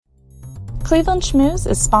Cleveland Schmooze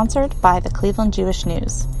is sponsored by the Cleveland Jewish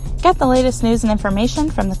News. Get the latest news and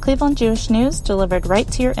information from the Cleveland Jewish News delivered right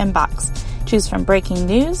to your inbox. Choose from breaking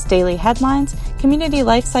news, daily headlines, community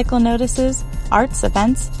life cycle notices, arts,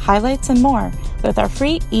 events, highlights, and more with our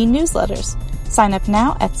free e-newsletters. Sign up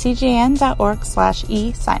now at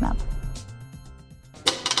cjn.org/e-signup.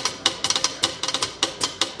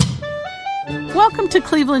 Welcome to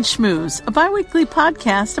Cleveland Schmooze, a bi-weekly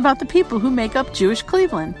podcast about the people who make up Jewish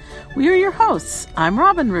Cleveland. We are your hosts. I'm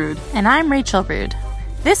Robin Rood. And I'm Rachel Rood.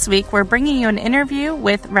 This week, we're bringing you an interview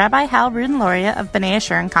with Rabbi Hal Ruden-Luria of B'nai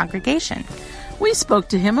Yeshurun Congregation. We spoke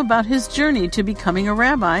to him about his journey to becoming a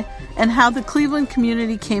rabbi and how the Cleveland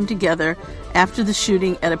community came together after the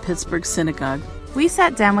shooting at a Pittsburgh synagogue. We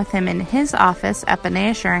sat down with him in his office at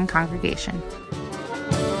B'nai Yeshurun Congregation.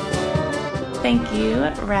 Thank you,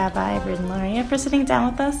 Rabbi Ruden-Luria, for sitting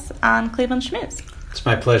down with us on Cleveland Schmooze. It's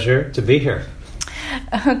my pleasure to be here.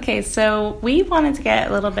 Okay, so we wanted to get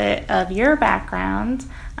a little bit of your background.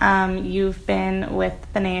 You've been with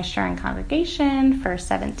B'nai Yeshurun Congregation for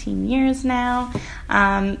 17 years now.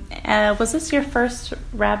 Was this your first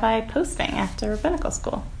rabbi posting after rabbinical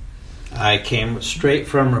school? I came straight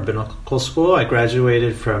from rabbinical school. I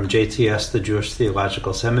graduated from JTS, the Jewish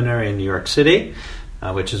Theological Seminary in New York City,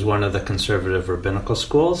 which is one of the conservative rabbinical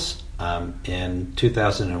schools, in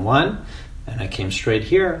 2001. And I came straight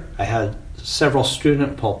here. I had several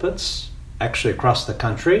student pulpits, actually across the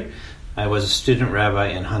country. I was a student rabbi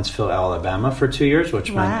in Huntsville, Alabama for 2 years,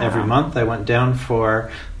 which meant every month I went down for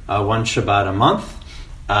one Shabbat a month.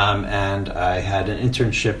 And I had an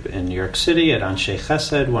internship in New York City at Anshe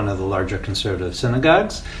Chesed, one of the larger conservative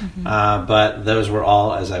synagogues. Mm-hmm. But those were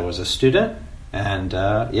all as I was a student. And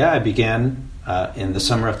I began in the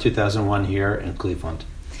summer of 2001 here in Cleveland.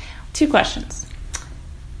 2 questions.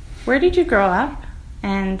 Where did you grow up?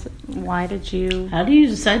 And why did you... How do you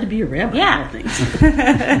decide to be a rabbi? Yeah.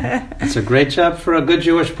 It's a great job for a good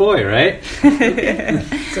Jewish boy, right?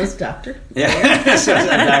 So's doctor. Yeah, so's a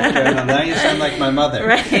doctor. Now you sound like my mother.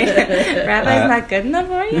 Right. Rabbi's not good enough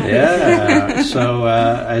for you? Yeah. So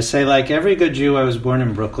I say, like every good Jew, I was born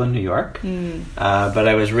in Brooklyn, New York. But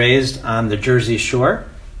I was raised on the Jersey Shore.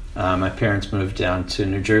 My parents moved down to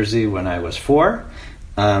New Jersey when I was 4.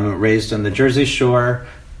 Raised on the Jersey Shore,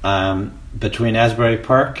 between Asbury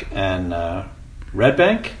Park and Red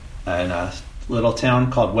Bank, in a little town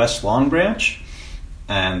called West Long Branch,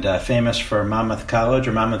 and famous for Monmouth College,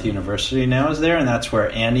 or Monmouth University now is there, and that's where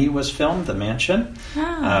Annie was filmed, The Mansion,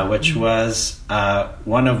 which was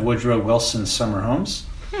one of Woodrow Wilson's summer homes.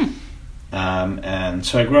 And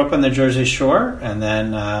so I grew up on the Jersey Shore, and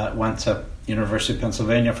then went to University of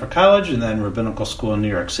Pennsylvania for college, and then rabbinical school in New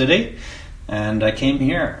York City. And I came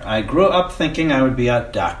here. I grew up thinking I would be a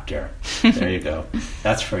doctor. There you go.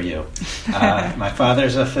 That's for you. My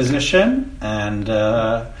father's a physician, and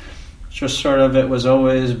just sort of it was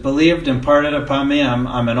always believed, imparted upon me.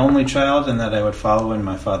 I'm an only child, and that I would follow in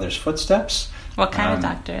my father's footsteps. What kind of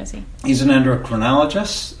doctor is he? He's an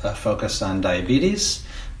endocrinologist, focused on diabetes,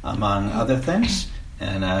 among other things.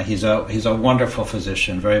 And he's a wonderful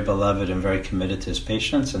physician, very beloved and very committed to his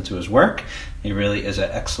patients and to his work. He really is an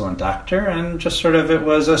excellent doctor, and just sort of it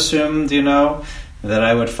was assumed, that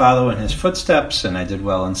I would follow in his footsteps, and I did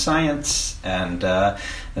well in science. And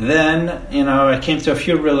then, I came to a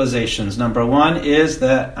few realizations. Number one is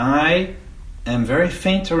that I am very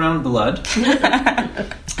faint around blood.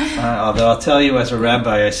 Although I'll tell you, as a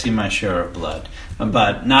rabbi, I see my share of blood.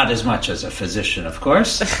 But not as much as a physician, of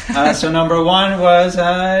course. So number one was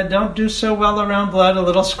I don't do so well around blood, a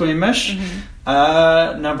little squeamish.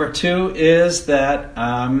 Mm-hmm. Number 2 is that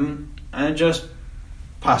I just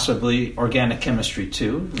possibly organic chemistry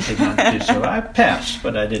too. Did not do so. I passed,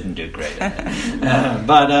 but I didn't do great at it.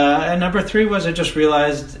 And number 3 was I just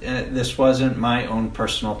realized this wasn't my own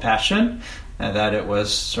personal passion. That it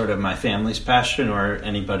was sort of my family's passion, or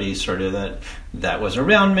anybody sort of that was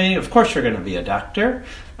around me. Of course you're going to be a doctor.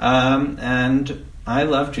 And I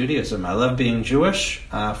love Judaism. I love being Jewish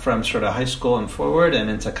from sort of high school and forward and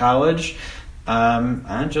into college.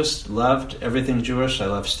 I just loved everything Jewish. I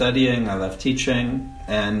love studying. I love teaching.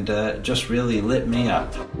 And just really lit me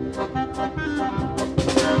up.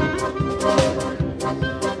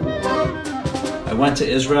 I went to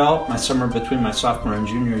Israel my summer between my sophomore and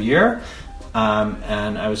junior year.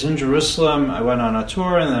 And I was in Jerusalem. I went on a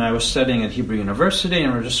tour, and then I was studying at Hebrew University,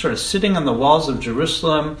 and we're just sort of sitting on the walls of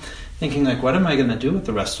Jerusalem thinking, what am I going to do with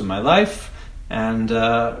the rest of my life? And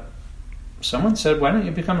someone said, why don't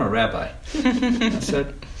you become a rabbi? I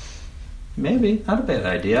said, maybe, not a bad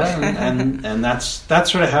idea. And that's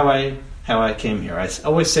sort of how I came here. I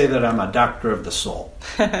always say that I'm a doctor of the soul.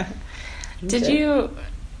 Did you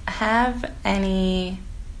have any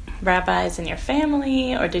rabbis in your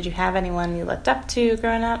family, or did you have anyone you looked up to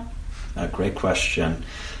growing up? Great question.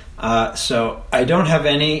 So I don't have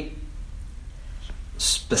any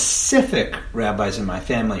specific rabbis in my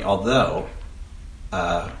family, although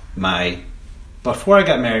before I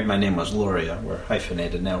got married, my name was Luria. We're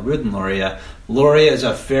hyphenated now, Rudin Luria. Luria is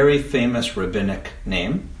a very famous rabbinic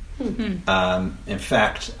name. In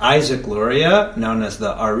fact, Isaac Luria, known as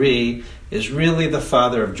the Ari, is really the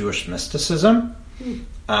father of Jewish mysticism.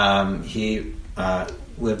 He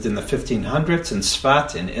lived in the 1500s in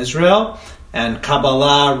Sfat in Israel, and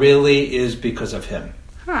Kabbalah really is because of him.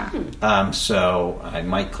 So I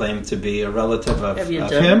might claim to be a relative of him. Have you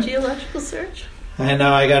done a geological search? I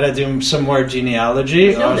know I got to do some more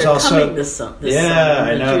genealogy. I know they're coming this summer.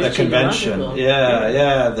 I know the convention.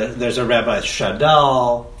 There's a Rabbi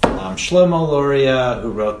Shadal, Shlomo Luria,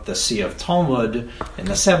 who wrote the Sea of Talmud in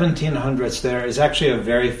the 1700s. There is actually a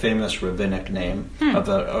very famous rabbinic name, or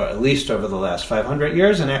at least over the last 500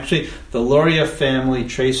 years. And actually, the Luria family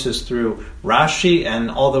traces through Rashi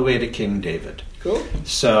and all the way to King David. Cool.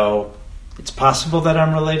 So it's possible that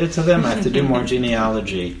I'm related to them. I have to do more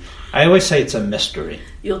genealogy. I always say it's a mystery.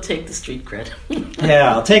 You'll take the street cred.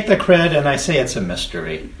 Yeah, I'll take the cred, and I say it's a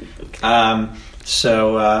mystery. But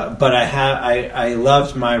I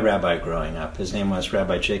loved my rabbi growing up. His name was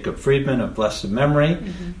Rabbi Jacob Friedman of blessed memory.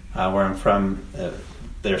 Where I'm from,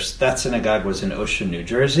 that synagogue was in Ocean, New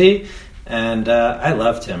Jersey, and I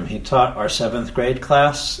loved him. He taught our 7th grade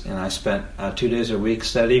class, and I spent 2 days a week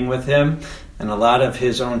studying with him, and a lot of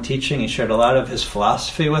his own teaching. He shared a lot of his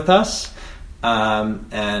philosophy with us.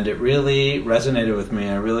 And it really resonated with me.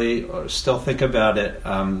 I really still think about it.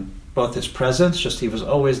 Both his presence, just he was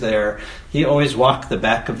always there. He always walked the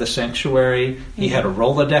back of the sanctuary. He had a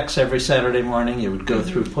Rolodex every Saturday morning. He would go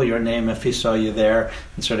through, pull your name if he saw you there,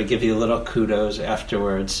 and sort of give you a little kudos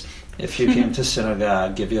afterwards. If you came to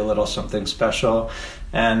synagogue, give you a little something special.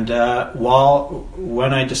 And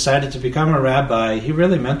when I decided to become a rabbi, he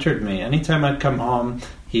really mentored me. Anytime I'd come home,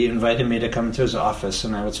 he invited me to come to his office,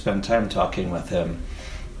 and I would spend time talking with him.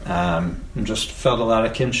 And just felt a lot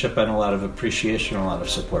of kinship and a lot of appreciation, a lot of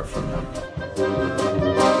support from him.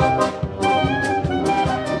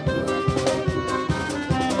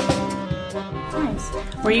 Nice.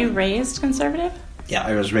 Were you raised conservative? Yeah,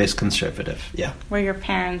 I was raised conservative, yeah. Were your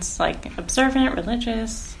parents, observant,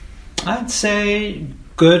 religious? I'd say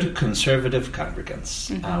good conservative congregants.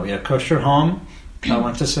 We had a kosher home. I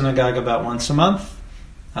went to synagogue about once a month.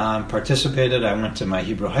 Participated. I went to my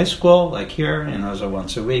Hebrew high school, like here, and it was a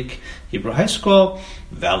once a week Hebrew high school.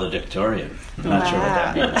 Valedictorian. I'm not sure what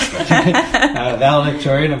that means. But,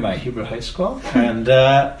 valedictorian of my Hebrew high school, and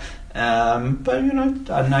but a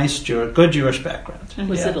nice good Jewish background.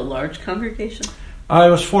 Was it a large congregation? It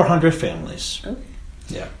was 400 families. Okay.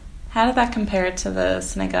 Yeah. How did that compare to the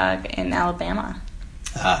synagogue in Alabama?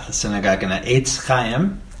 The synagogue in Eitz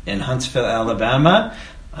Chaim in Huntsville, Alabama.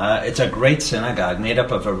 It's a great synagogue made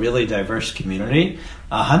up of a really diverse community.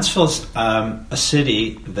 Huntsville's a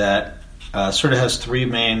city that sort of has 3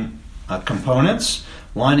 main components.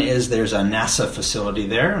 One is there's a NASA facility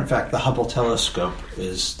there. In fact, the Hubble telescope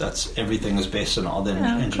everything is based on all the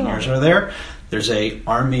engineers are there. There's a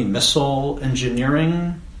Army missile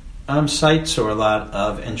engineering site, so a lot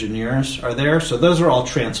of engineers are there. So those are all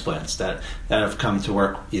transplants that have come to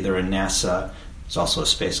work either in NASA. There's also a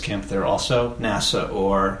space camp there also, NASA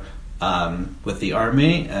or with the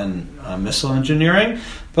Army and missile engineering,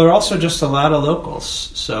 but also just a lot of locals.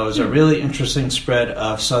 So it's a really interesting spread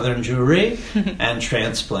of Southern Jewry and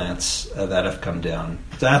transplants that have come down.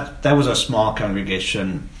 That was a small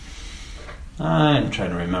congregation. I'm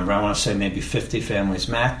trying to remember. I want to say maybe 50 families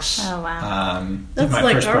max. Oh, wow. That's my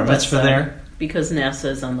like first our bar west mitzvah side, there. because NASA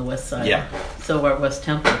is on the west side. Yeah. So our West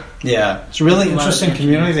Temple. Yeah, it's a really interesting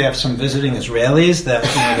community. They have some visiting Israelis that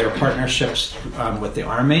there are partnerships with the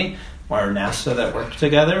Army or NASA that work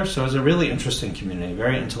together. So it's a really interesting community,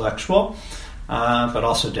 very intellectual, but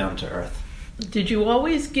also down to earth. Did you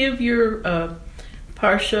always give your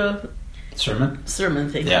Parsha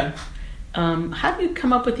sermon thing? Yeah. How do you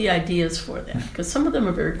come up with the ideas for that? Because some of them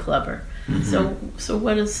are very clever. Mm-hmm. So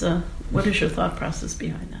what is your thought process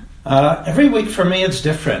behind that? Every week for me it's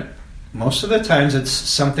different. Most of the times it's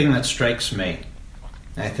something that strikes me.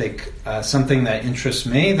 I think something that interests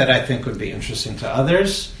me that I think would be interesting to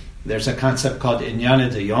others. There's a concept called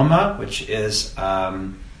Inyana de Yoma, which is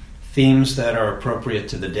themes that are appropriate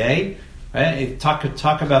to the day. Right?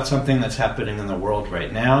 Talk about something that's happening in the world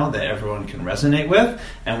right now that everyone can resonate with,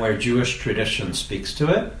 and where Jewish tradition speaks to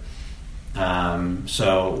it.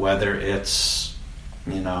 So whether it's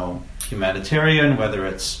humanitarian, whether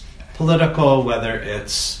it's political, whether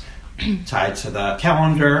it's tied to the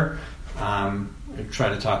calendar. We try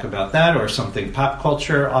to talk about that, or something pop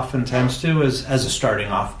culture oftentimes too, as a starting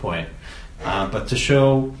off point. But to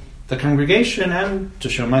show the congregation and to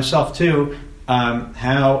show myself too,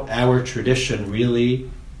 how our tradition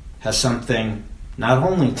really has something not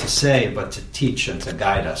only to say, but to teach and to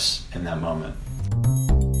guide us in that moment.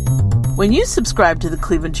 When you subscribe to the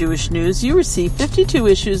Cleveland Jewish News, you receive 52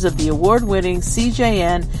 issues of the award-winning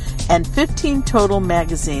CJN and 15 total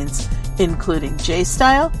magazines, including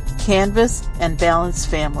J-Style, Canvas, and Balanced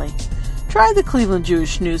Family. Try the Cleveland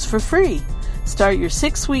Jewish News for free. Start your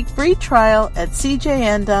 6-week free trial at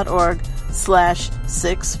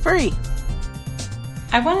cjn.org/6free.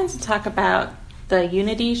 I wanted to talk about the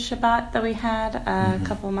Unity Shabbat that we had a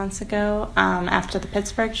couple months ago after the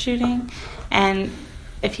Pittsburgh shooting, and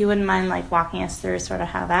if you wouldn't mind walking us through sort of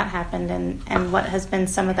how that happened and what has been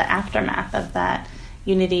some of the aftermath of that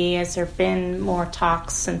Unity. Has there been more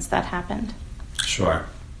talks since that happened? Sure.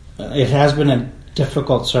 It has been a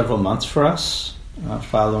difficult several months for us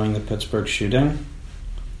following the Pittsburgh shooting,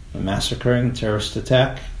 a massacring terrorist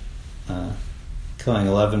attack, killing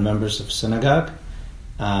 11 members of synagogue.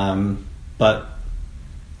 But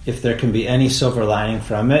if there can be any silver lining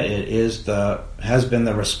from it, has been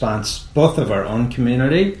the response both of our own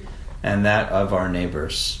community and that of our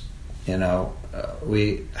neighbors.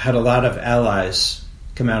 We had a lot of allies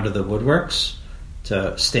come out of the woodworks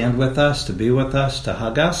to stand with us, to be with us, to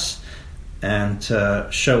hug us, and to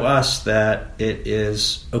show us that it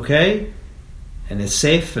is okay and it's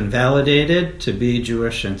safe and validated to be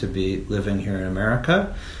Jewish and to be living here in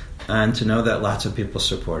America, and to know that lots of people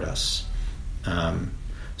support us.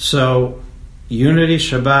 So Unity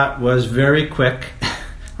Shabbat was very quick,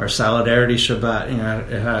 or Solidarity Shabbat,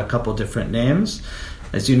 it had a couple different names.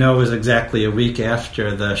 As you know, it was exactly a week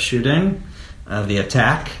after the shooting, the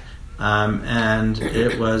attack, and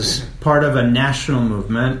it was part of a national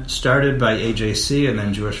movement started by AJC and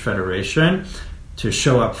then Jewish Federation to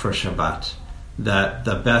show up for Shabbat. That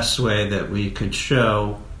the best way that we could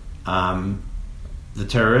show the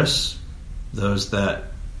terrorists, those that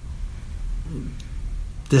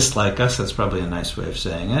dislike us, that's probably a nice way of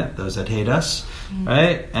saying it, those that hate us,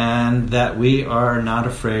 right? And that we are not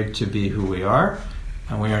afraid to be who we are,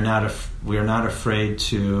 and we're not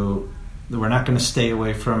going to stay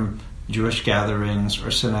away from Jewish gatherings or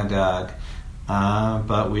synagogue,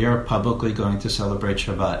 but we are publicly going to celebrate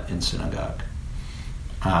Shabbat in synagogue.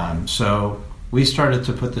 So we started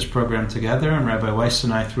to put this program together, and Rabbi Weiss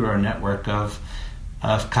and I, through our network of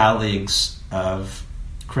colleagues of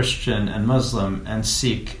Christian and Muslim and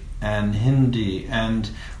Sikh and Hindi and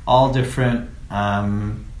all different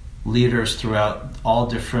leaders throughout all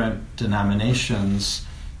different denominations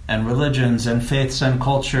and religions and faiths and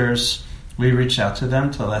cultures, we reached out to them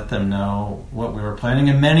to let them know what we were planning,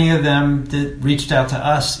 and many of them reached out to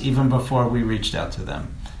us even before we reached out to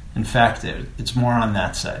them. In fact, it's more on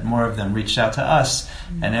that side. More of them reached out to us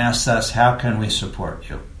and asked us, how can we support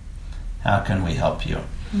you? How can we help you?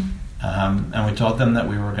 And we told them that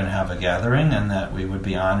we were going to have a gathering and that we would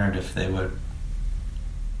be honored if they would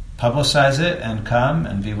publicize it and come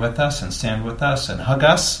and be with us and stand with us and hug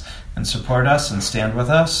us and support us and stand with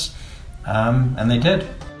us. And they did.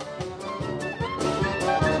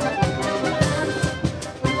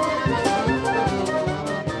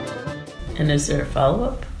 And is there a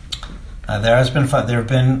follow-up? There have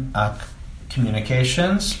been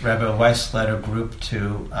communications. Rabbi Weiss led a group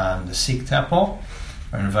to the Sikh temple,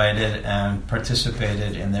 were invited and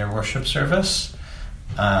participated in their worship service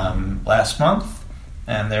last month,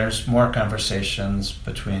 and there's more conversations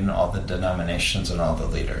between all the denominations and all the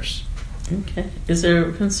leaders. Okay. Is there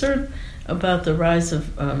a concern about the rise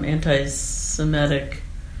of anti-Semitic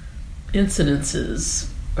incidences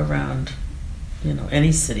around,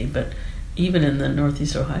 any city, but even in the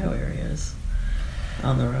Northeast Ohio areas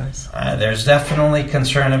on the rise? There's definitely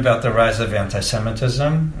concern about the rise of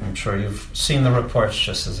anti-Semitism. I'm sure you've seen the reports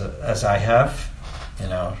just as I have.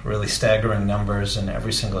 Really staggering numbers, and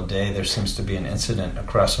every single day there seems to be an incident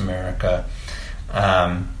across America.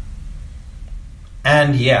 And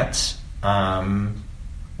yet, I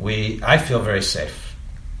feel very safe.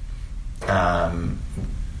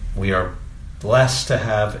 We are blessed to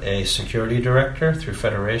have a security director through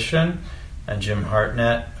Federation, Jim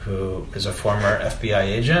Hartnett, who is a former FBI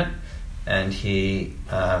agent, and he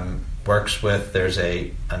works with, there's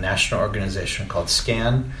a national organization called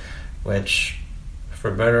SCAN, which,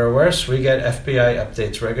 for better or worse, we get FBI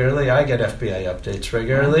updates regularly. I get FBI updates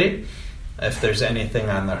regularly. If there's anything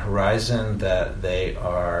on the horizon that they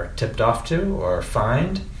are tipped off to or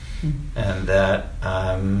find, and that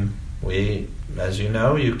we, as you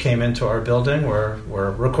know, you came into our building.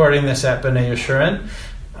 We're recording this at B'nai Yeshurun,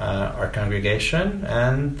 our congregation,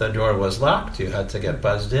 and the door was locked. You had to get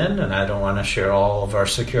buzzed in, and I don't want to share all of our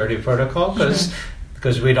security protocol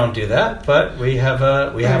because we don't do that. But we have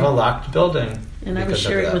a locked building. And I was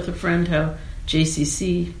sharing with a friend how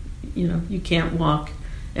JCC, you can't walk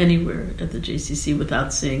anywhere at the JCC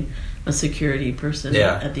without seeing a security person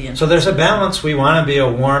at the end. So there's a balance. We want to be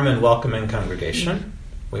a warm and welcoming congregation. Mm-hmm.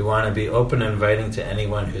 We want to be open and inviting to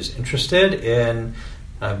anyone who's interested in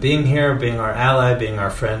being here, being our ally, being our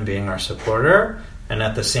friend, being our supporter. And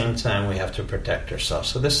at the same time, we have to protect ourselves.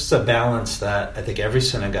 So this is a balance that I think every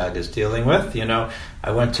synagogue is dealing with. I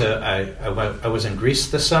was in Greece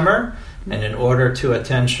this summer, and in order to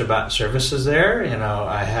attend Shabbat services there,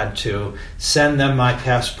 I had to send them my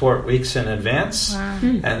passport weeks in advance. Wow.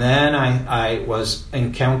 And then I was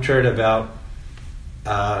encountered about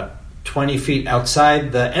 20 feet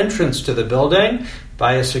outside the entrance to the building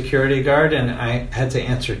by a security guard, and I had to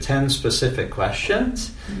answer 10 specific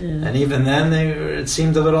questions. Yeah. And even then, it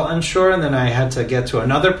seemed a little unsure, and then I had to get to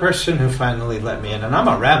another person who finally let me in. And I'm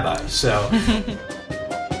a rabbi, so...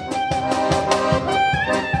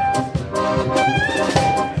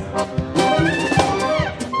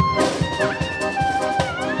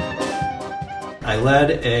 I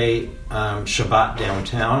led a Shabbat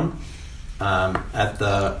downtown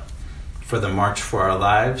for the March for Our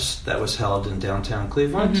Lives that was held in downtown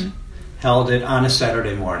Cleveland. Mm-hmm. Held it on a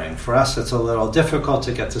Saturday morning. For us, it's a little difficult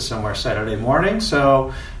to get to somewhere Saturday morning,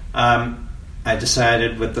 so I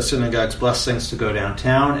decided, with the synagogue's blessings, to go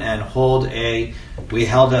downtown and we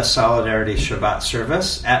held a Solidarity Shabbat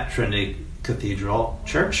service at Trinity Cathedral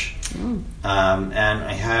Church. Mm. And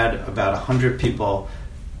I had about 100 people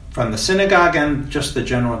from the synagogue and just the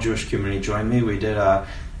general Jewish community join me. We did a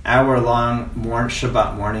hour-long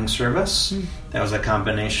Shabbat morning service. That was a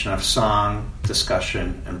combination of song,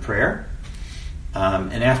 discussion, and prayer.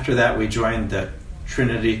 And after that, we joined the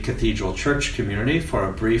Trinity Cathedral Church community for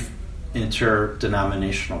a brief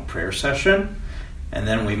interdenominational prayer session. And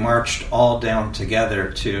then we marched all down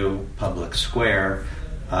together to Public Square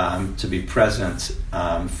to be present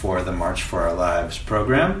for the March for Our Lives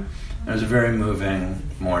program. It was a very moving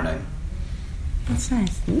morning. That's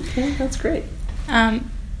nice. Okay, that's great.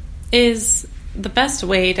 Is the best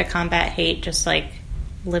way to combat hate just like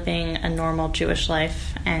living a normal Jewish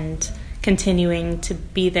life and continuing to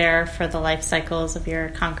be there for the life cycles of your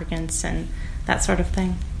congregants and that sort of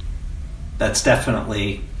thing? That's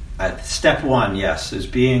definitely step one, yes, is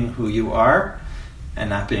being who you are and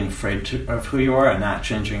not being afraid of who you are and not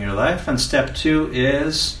changing your life. And step two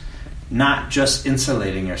is not just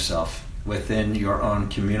insulating yourself within your own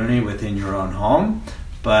community, within your own home,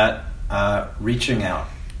 but reaching out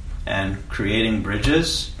and creating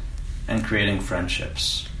bridges and creating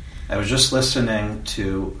friendships. I was just listening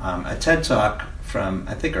to a TED Talk from,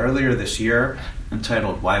 I think, earlier this year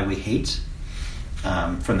entitled Why We Hate,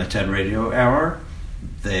 from the TED Radio Hour.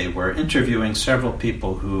 They were interviewing several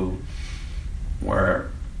people who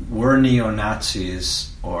were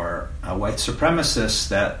neo-Nazis or white supremacists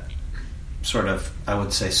that sort of, I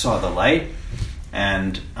would say, saw the light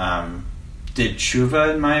and did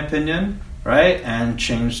tshuva, in my opinion, right? And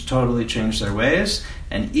totally changed their ways.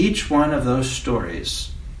 And each one of those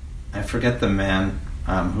stories, I forget the man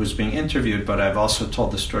who was being interviewed, but I've also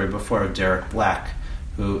told the story before of Derek Black,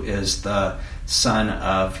 who is the son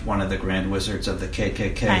of one of the Grand Wizards of the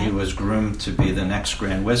KKK. Right. He was groomed to be the next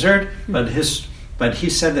Grand Wizard, but he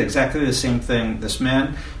said exactly the same thing. This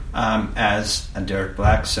man, as Derek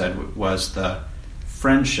Black said, was the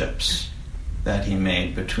friendships that he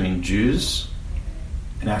made between Jews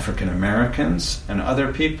and African Americans and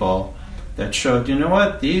other people that showed, you know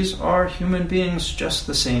what, these are human beings just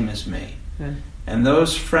the same as me. Okay. And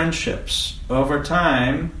those friendships over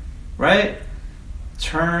time, right,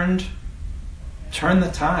 turned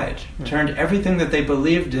the tide, turned everything that they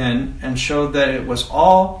believed in and showed that it was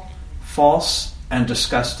all false and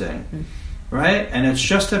disgusting, right? And it's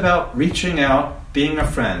just about reaching out, being a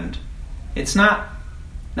friend. It's not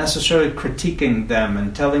necessarily critiquing them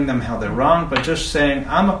and telling them how they're wrong, but just saying,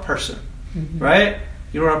 I'm a person, right?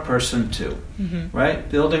 You're a person too, right?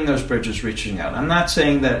 Building those bridges, reaching out. I'm not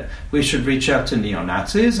saying that we should reach out to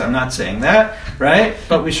neo-Nazis. I'm not saying that, right?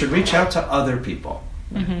 But we should reach out to other people,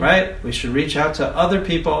 right? We should reach out to other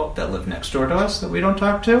people that live next door to us that we don't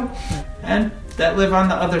talk to and that live on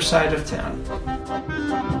the other side of town.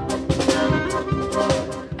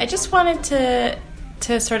 I just wanted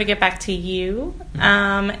to sort of get back to you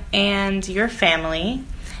and your family.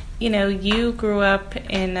 You know, you grew up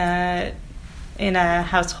in a in a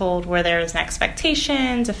household where there is an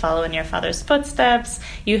expectation to follow in your father's footsteps.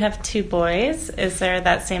 You have 2 boys. Is there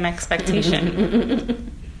that same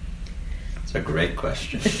expectation? It's a great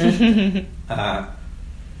question.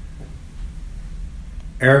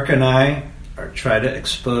 Eric and I try to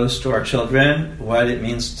expose to our children what it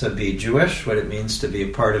means to be Jewish, what it means to be a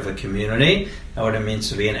part of a community, and what it means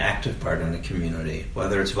to be an active part in the community,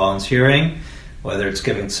 whether it's volunteering, whether it's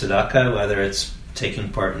giving tzedakah, whether it's taking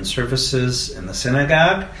part in services in the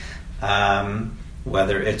synagogue,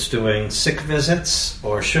 whether it's doing sick visits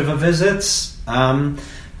or shiva visits,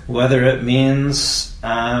 whether it means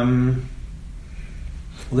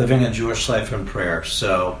living a Jewish life in prayer.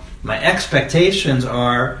 So my expectations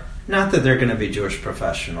are not that they're going to be Jewish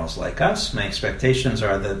professionals like us. My expectations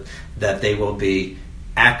are that they will be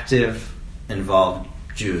active, involved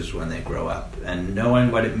Jews when they grow up, and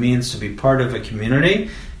knowing what it means to be part of a community,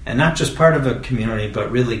 and not just part of a community,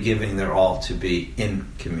 but really giving their all to be in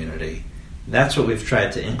community. That's what we've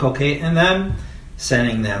tried to inculcate in them,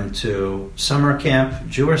 sending them to summer camp,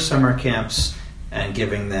 Jewish summer camps, and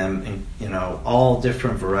giving them, all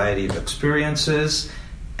different variety of experiences,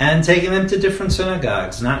 and taking them to different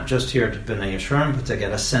synagogues, not just here at B'nai Yeshurun, but to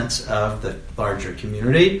get a sense of the larger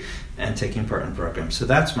community and taking part in programs. So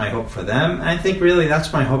that's my hope for them. And I think really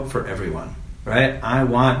that's my hope for everyone, right? I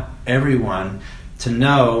want everyone to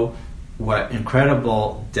know what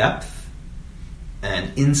incredible depth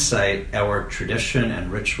and insight our tradition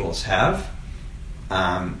and rituals have,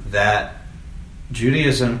 that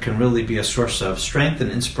Judaism can really be a source of strength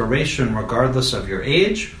and inspiration regardless of your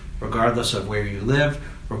age, regardless of where you live,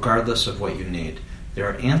 regardless of what you need. There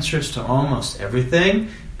are answers to almost everything,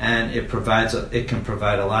 and it can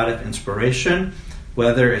provide a lot of inspiration.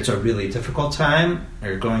 Whether it's a really difficult time or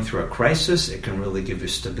you're going through a crisis, it can really give you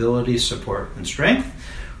stability, support, and strength.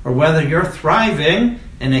 Or whether you're thriving,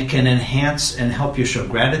 and it can enhance and help you show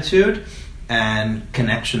gratitude and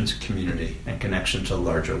connection to community and connection to the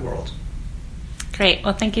larger world. Great.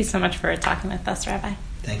 Well, thank you so much for talking with us, Rabbi.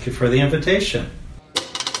 Thank you for the invitation.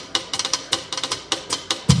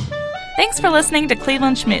 Thanks for listening to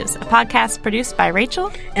Cleveland Schmooze, a podcast produced by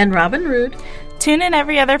Rachel and Robin Rood. Tune in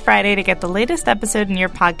every other Friday to get the latest episode in your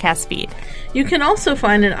podcast feed. You can also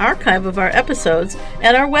find an archive of our episodes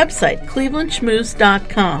at our website,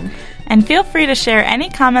 clevelandschmooze.com. And feel free to share any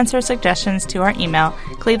comments or suggestions to our email,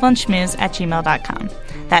 clevelandschmooze@gmail.com.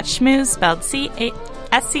 That's schmooze spelled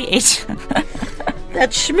S-C-H.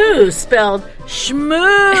 That's schmooze spelled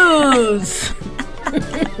schmooze.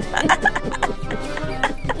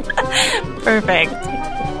 Perfect.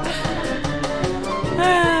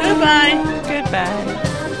 Goodbye. Goodbye.